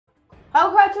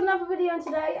Welcome back to another video, and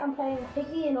today I'm playing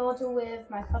Piggy in order with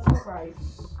my cousin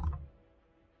Grace.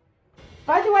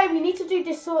 By the way, we need to do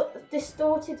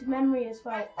distorted memory as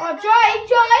well. Oh, Joy,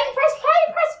 press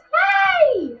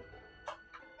play!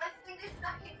 My finger's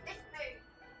stuck in fish food.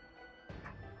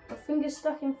 My finger's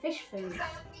stuck in fish food.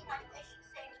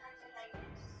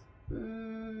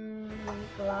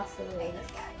 Glasses.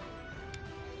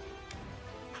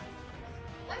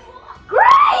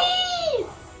 Grace!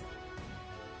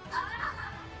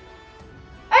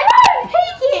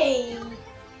 Piggy!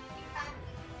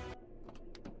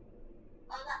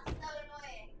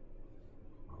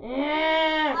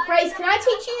 Grace, can I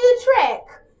teach you the trick?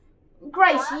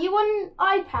 Grace, are you on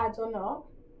iPad or not?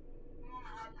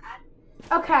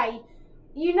 Okay,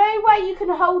 you know where you can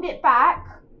hold it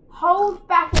back? Hold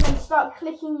back and then start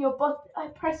clicking your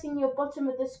pressing your bottom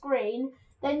of the screen.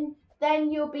 Then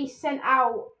you'll be sent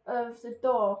out of the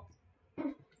door.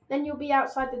 Then you'll be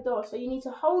outside the door. So you need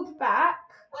to hold back.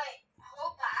 Wait,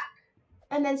 hold back.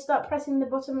 And then start pressing the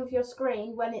bottom of your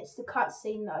screen when it's the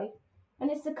cutscene though. When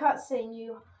it's the cutscene,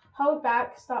 you hold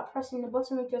back, start pressing the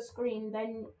bottom of your screen,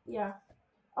 then yeah.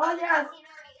 Oh yeah.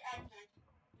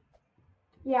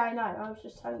 Yeah, I know, I was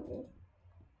just telling you.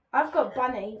 I've got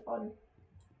Bunny on.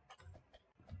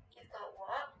 You've got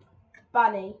what?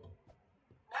 Bunny.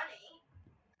 Bunny?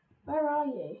 Where are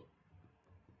you?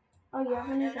 Oh, you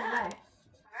haven't even left.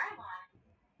 Where am I?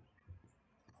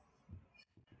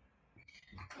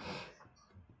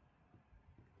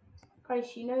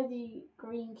 Grace, you know the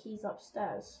green key's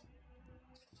upstairs.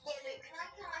 Yeah, Luke, can I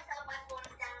kill myself by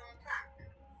falling down on a plank?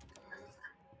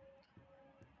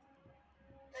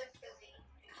 Don't kill me.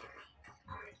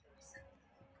 I'm gonna kill myself.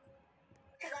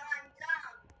 Because I'm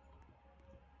dumb.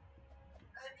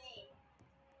 Go me.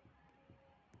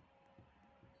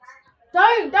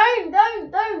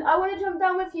 Don't! I want to jump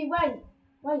down with you. Wait,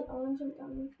 I want to jump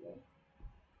down with you.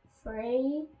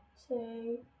 3,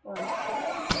 2, 1.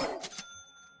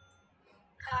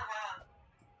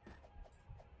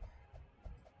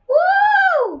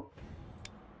 Woo!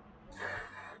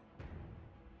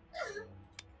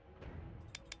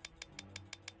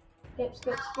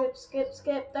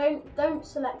 Skip. Don't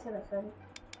select anything.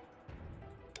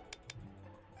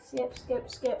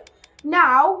 Skip.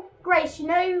 Now, Grace, you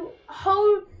know,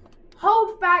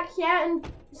 hold back, yeah,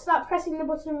 and start pressing the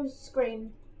bottom of the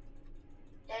screen.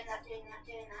 Doing that.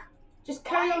 Just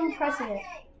carry on pressing it.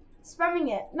 Spamming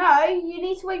it. No, you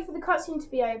need to wait for the cutscene to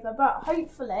be over, but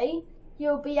hopefully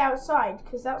you'll be outside,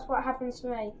 because that's what happens to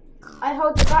me. I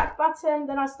hold the back button,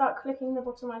 then I start clicking the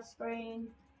bottom of my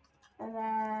screen, and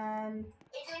then...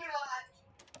 It didn't work.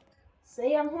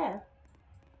 See, I'm here.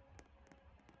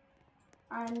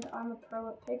 And I'm a pro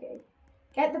at Piggy.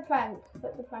 Get the plank.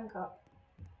 Put the plank up.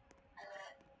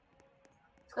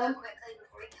 Go quickly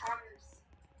before he comes.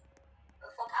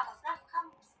 Before Papa Snuff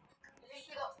comes. You've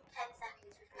usually got 10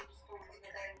 seconds before he spawns and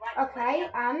they're going right. Okay,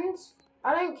 and I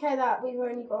don't care that we've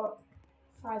only got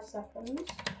 5 seconds.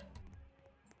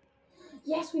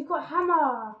 Yes, we've got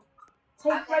hammer.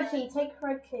 Take red key.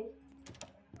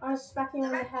 I was smacking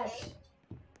on the head.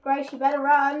 Grace, you better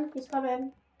run. He's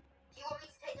coming. Do you want me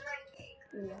to take the red key?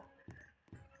 Yeah.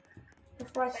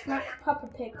 Before I smack Papa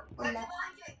Pig on there.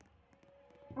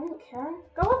 I don't care.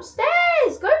 Go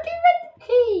upstairs! Go do red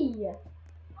key!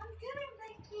 I'm doing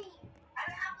red key. I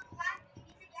don't have the black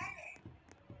key to get it.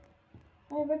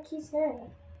 Oh, red key's here.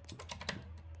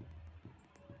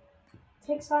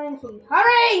 Take cyan key.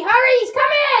 Hurry! He's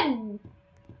coming!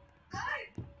 Go!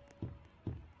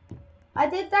 I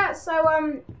did that so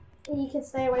he could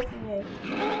stay away from you.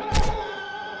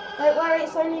 Don't worry,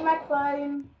 it's only my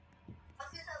clone. I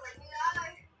was gonna let you know.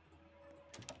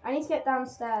 I need to get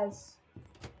downstairs.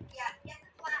 Yeah, get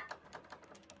the plan.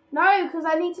 No, because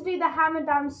I need to do the hammer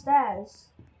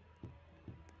downstairs.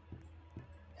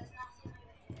 There's nothing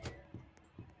over here.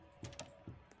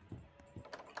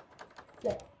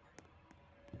 Flip.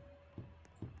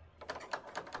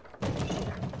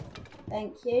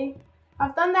 Thank you.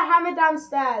 I've done the hammer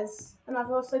downstairs, and I've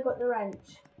also got the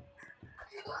wrench.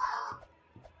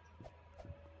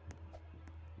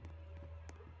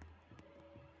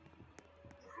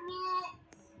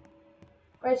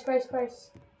 Grace,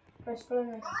 follow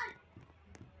me.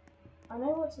 I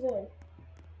know what to do.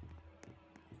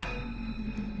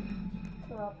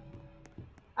 Come on.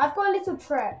 I've got a little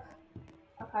trick.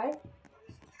 Okay.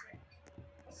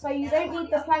 So you don't need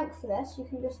the plank for this, you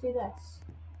can just do this.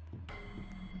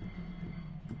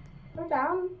 Go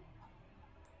down.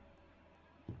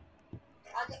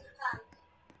 I'll get the plank.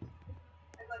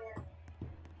 I got it.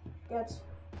 Good.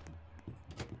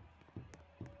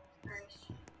 Nice.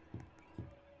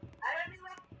 I don't know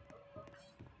where.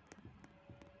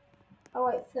 Oh, gosh. Oh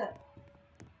wait, flip.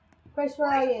 Grace, where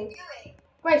are you? Doing?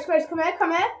 Grace, come here,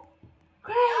 come here.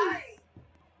 Grace! No.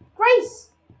 Grace!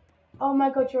 Oh my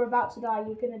god, you're about to die.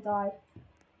 You're gonna die.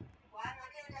 Why am I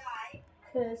gonna die?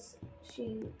 Because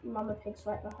Mama Pig's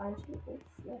right behind you. Oh,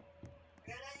 flip.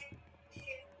 Really?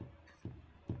 Shoot.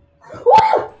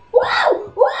 Whoa!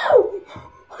 Whoa! Whoa!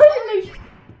 I didn't know.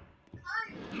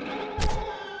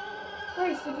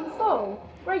 Grace, did you fall?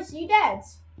 Grace, are you dead?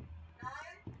 No. I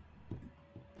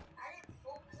didn't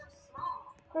fall because I'm smart.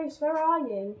 Grace, where are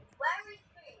you? Where is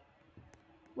she?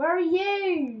 Where are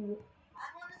you?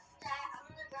 I'm on the stair. I'm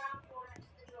on the ground floor next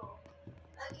to the door.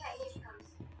 Okay, here she comes.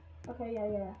 Okay,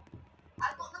 yeah.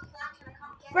 I've got the plank and I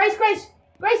can't get Grace, it.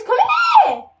 Grace, come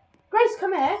here! Grace,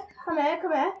 come here. Come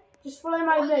here. Just follow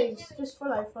my moves. Just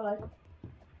follow.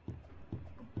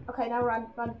 Okay, now run.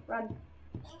 Thank you.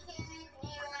 Can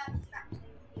you distract me,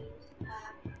 please?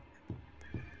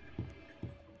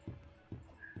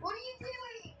 What are you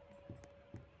doing?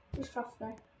 Just trust me.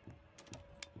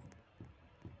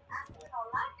 Actually,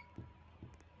 alright.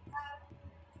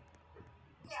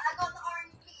 Yeah, I got the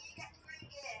orange key. You get the green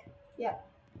gear. Yep.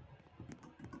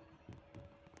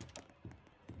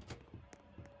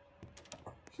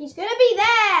 She's gonna be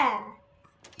there!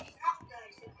 She's not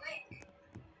though, so quick.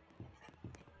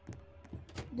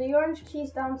 The orange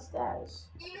key's downstairs.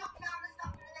 Do you knock down the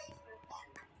stuff in the basement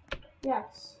then?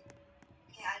 Yes.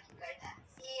 Okay, I can go there.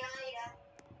 See you later.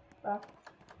 Bye.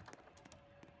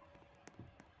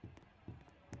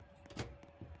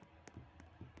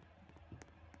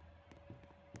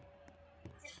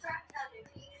 Distract her, Luke.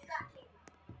 Are you distracting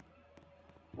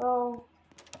her? Oh.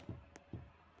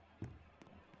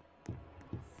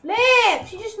 Flip!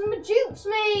 She just jukes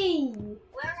me!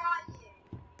 Where are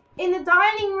you? In the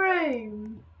dining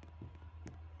room!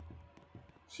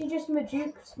 She just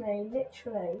majuked me,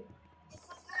 literally. Just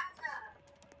distract her.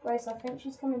 Grace, I think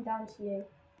she's coming down to you.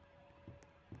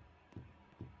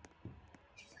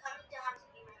 She's coming down to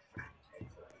be my friend,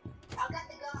 hopefully. I'll get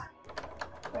the gun.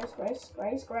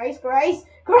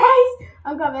 Grace!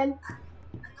 I'm coming.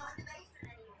 I'm not in the basement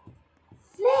anymore.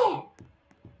 Flip!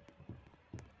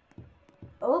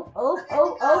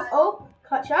 Oh.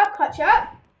 Clutch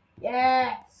up.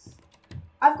 Yes.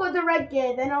 I've got the red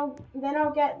gear, then I'll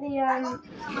get the I got the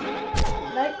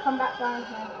gun. nope, come back down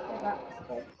here. Go back. That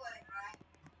Go. was good, right?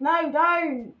 No,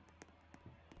 don't.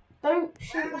 Don't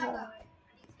shoot Where am I her. going?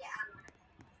 I need to get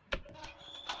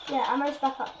ammo. Yeah, ammo's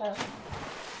back up there.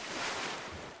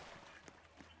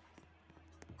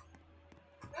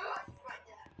 Oh, she's right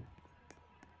there.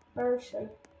 Where is she? She was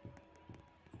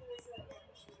right there,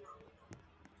 but she's not.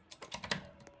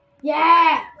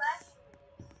 Yeah! Where?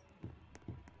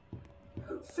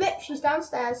 Flip, she's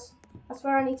downstairs. That's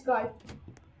where I need to go. I'm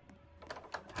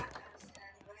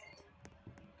downstairs already.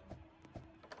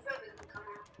 Probably gonna come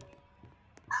after me.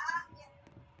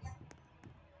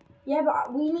 Yeah,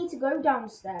 but we need to go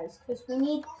downstairs because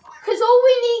all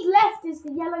we need left is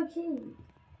the yellow key.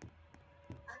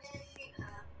 I'm gonna shoot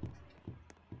her.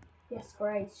 Yes,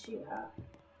 Grace, shoot her.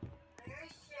 Where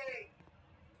is she?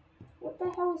 What the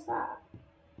hell is that?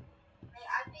 Mate,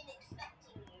 I've been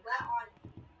expecting you. Where are you?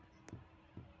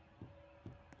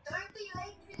 Don't be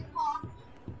late to the party.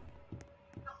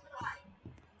 Not tonight.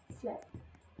 Flip.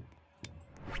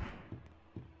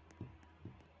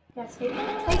 Yes,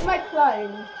 take my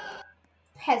clone.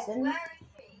 Peasant. Where is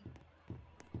she?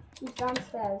 She's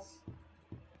downstairs.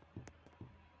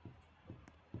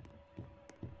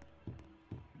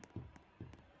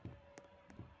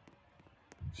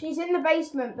 She's in the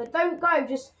basement, but don't go.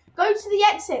 Just go to the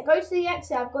exit. Go to the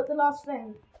exit. I've got the last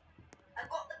thing. I've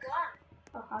got the gun.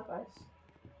 Oh, hi, guys.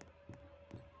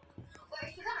 Where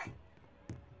is she going?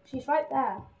 She's right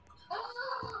there.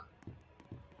 Oh!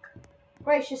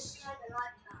 Grace, She just... has a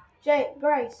light gun.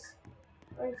 Grace.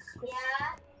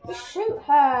 Yeah? Just shoot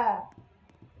her.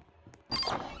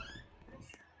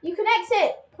 You can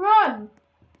exit. Come on.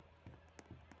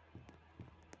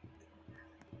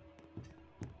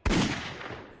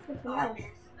 Flipping hell.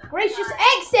 Grace, just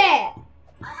exit. I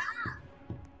have.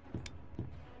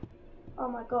 Oh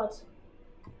my god.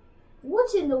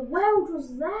 What in the world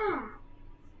was that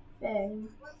thing?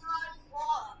 What's the largest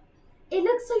what? It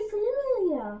looks so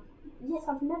familiar. Yes,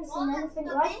 I've never seen anything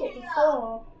like it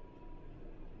before.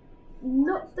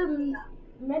 Not to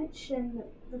mention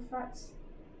the fact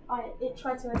it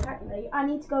tried to attack me. I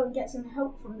need to go and get some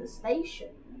help from the station.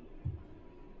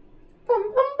 Dun,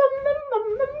 dun, dun, dun,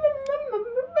 dun, dun, dun,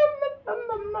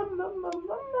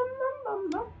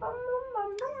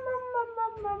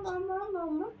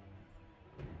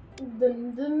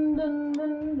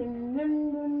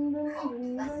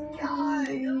 dun, Let's dun, go.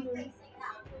 dun, You're dun. fixing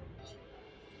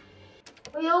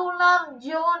that. We all all love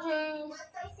Georgie. We're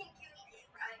facing Piggy,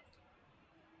 right?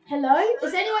 Hello?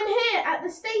 Is anyone here at the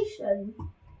station?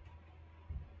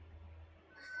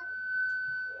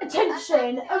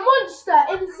 Attention! A monster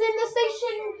is in the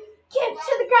station! Get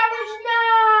to the garage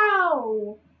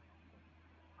now!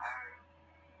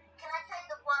 Can I tell you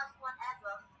the worst one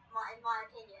ever, in my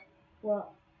opinion?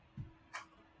 What?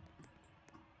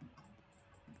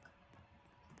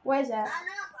 Where's it?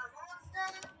 Another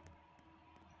monster.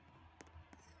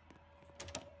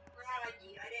 Where are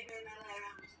you? I don't know my way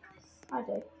around this place. I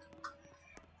do.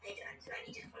 I don't, so I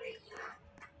need to follow you.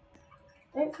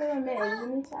 Don't follow me, you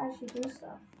need to actually do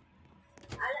stuff.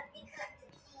 Let me collect the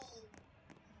key.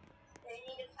 They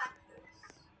need a cactus.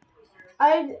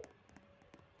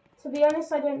 To be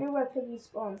honest, I don't know where Piggy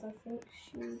spawns. I think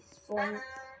she spawns.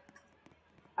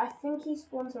 I think he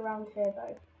spawns around here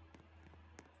though.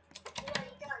 Yeah,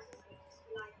 he does. It's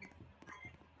like,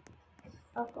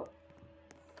 I've got.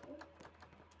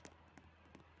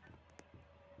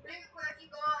 Luke, where have you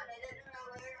gone? I don't know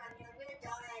where I'm gonna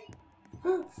die.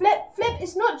 Flip!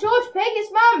 It's not George Pig,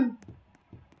 it's Mum!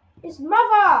 It's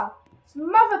Mother! It's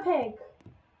Mother Pig!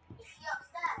 Is she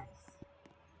upstairs?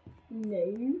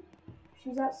 No.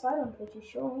 She's outside, I'm pretty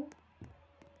sure.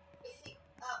 Is she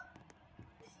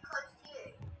close to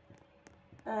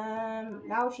you?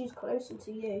 Now she's closer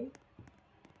to you.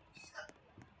 She's got...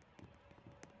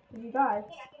 Did you die?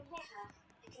 Yeah, I can hear her.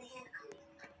 I can hear her coming.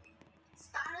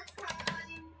 Spanner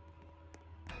time!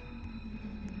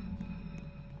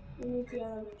 You need the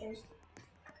other pig.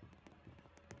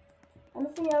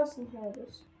 Anything else in here?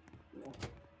 This.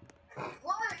 Whoa,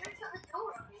 don't shut the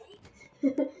door on me!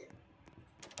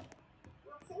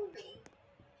 What's in me?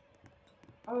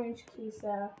 Orange keys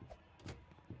there.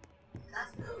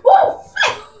 That's...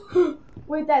 Whoa!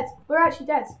 We're dead. We're actually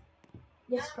dead.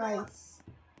 Yes, Grace.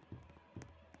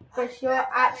 Grace, you're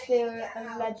actually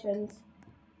a legend.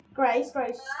 Grace,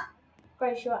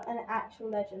 you're an actual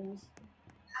legend.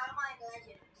 How am I a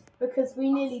legend? Because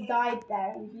we nearly died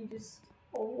there and you just...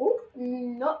 Oh,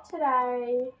 not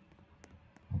today.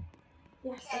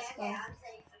 Yes, that's fine. I'm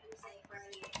safe,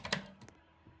 really.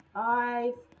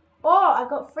 I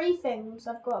got 3 things.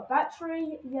 I've got a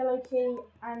battery, yellow key,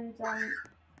 and Yeah?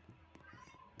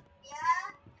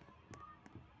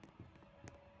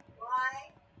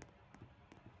 Why?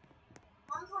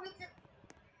 Mom told me to...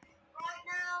 Right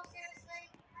now, seriously?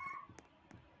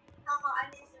 Mama,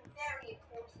 I'm in some very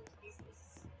important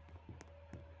business.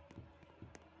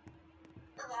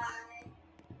 Bye.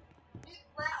 Luke,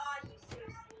 where are you,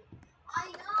 seriously? I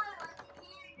know, I can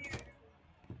hear you.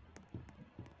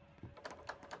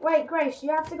 Wait, Grace, you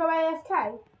have to go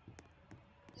AFK.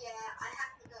 Yeah, I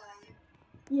have to go.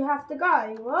 You have to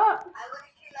go. What? I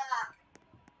wish you luck.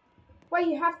 Wait,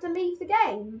 you have to leave the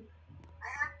game. I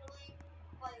have to leave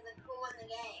the call in the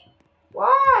game.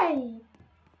 Why?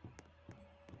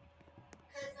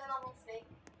 Because no one wants me.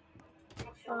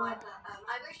 Not sure why, but I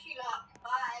wish you luck.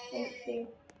 Bye. Thank you.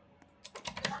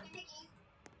 Love you, Piggy.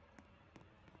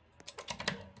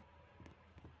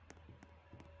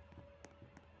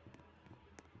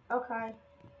 Okay.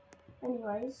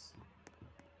 Anyways,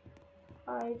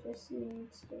 I just need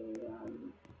to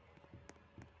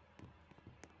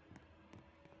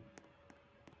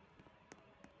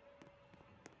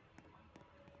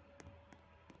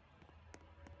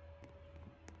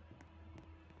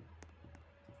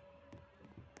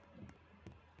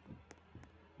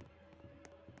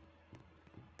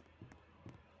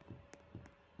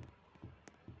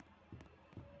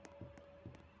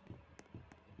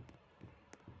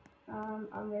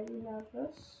I'm really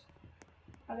nervous.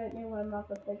 I don't know where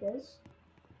Mother Pig is.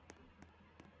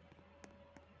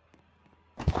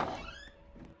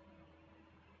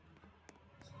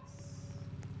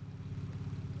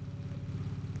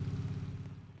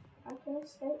 I can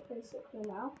escape basically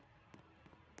now.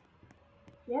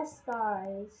 Yes,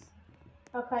 guys.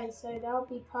 Okay, so that'll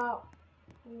be part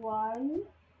 1.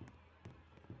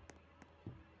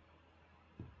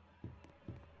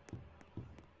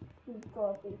 You've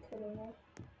got to be kidding me.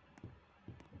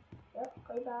 Yep,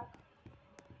 go back.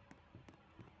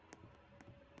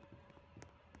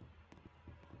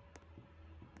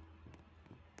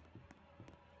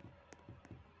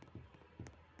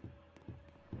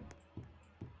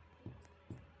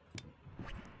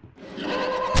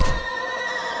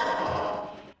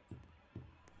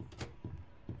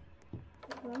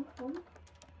 Come on.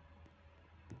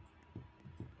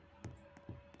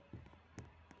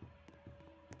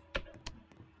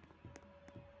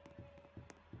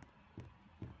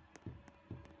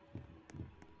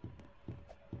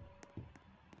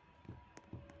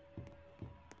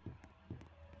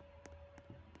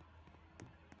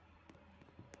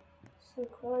 So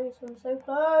close, I'm so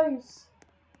close.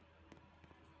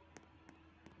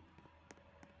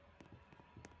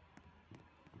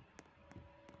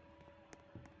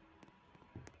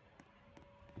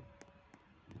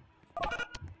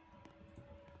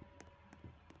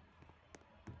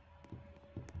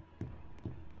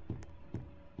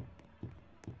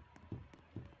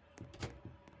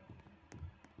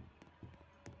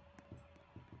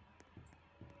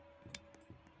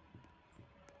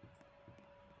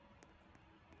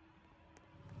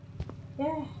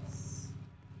 Yes.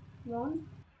 Run.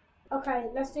 Okay,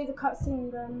 let's do the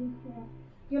cutscene then. Yeah.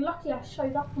 You're lucky I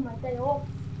showed up on my day off.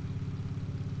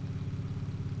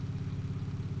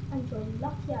 And you're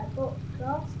lucky I got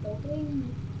glass doggy.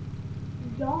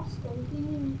 Glass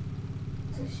doggy.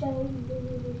 To show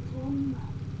the time.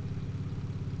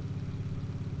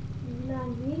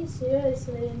 Man, we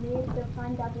seriously need to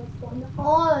find out what's going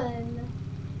on.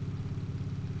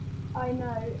 I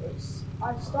know,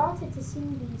 I've started to see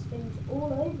these things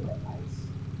all over the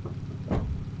place.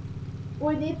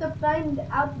 We need to find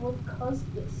out what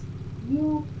caused this.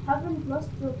 You haven't lost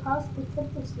your past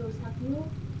detective skills, have you?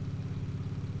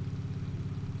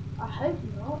 I hope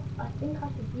not. I think I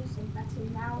could use them better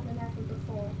now than ever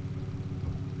before.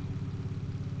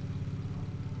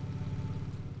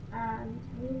 And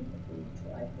we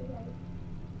drive away.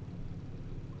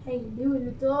 Hey,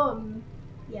 little Dom.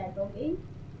 Yeah, doggy.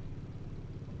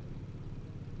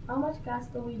 How much gas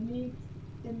do we need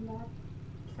in that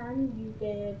can you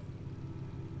give?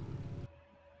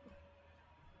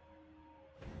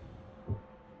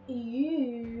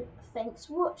 You. Thanks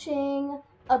for watching.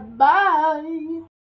 Bye.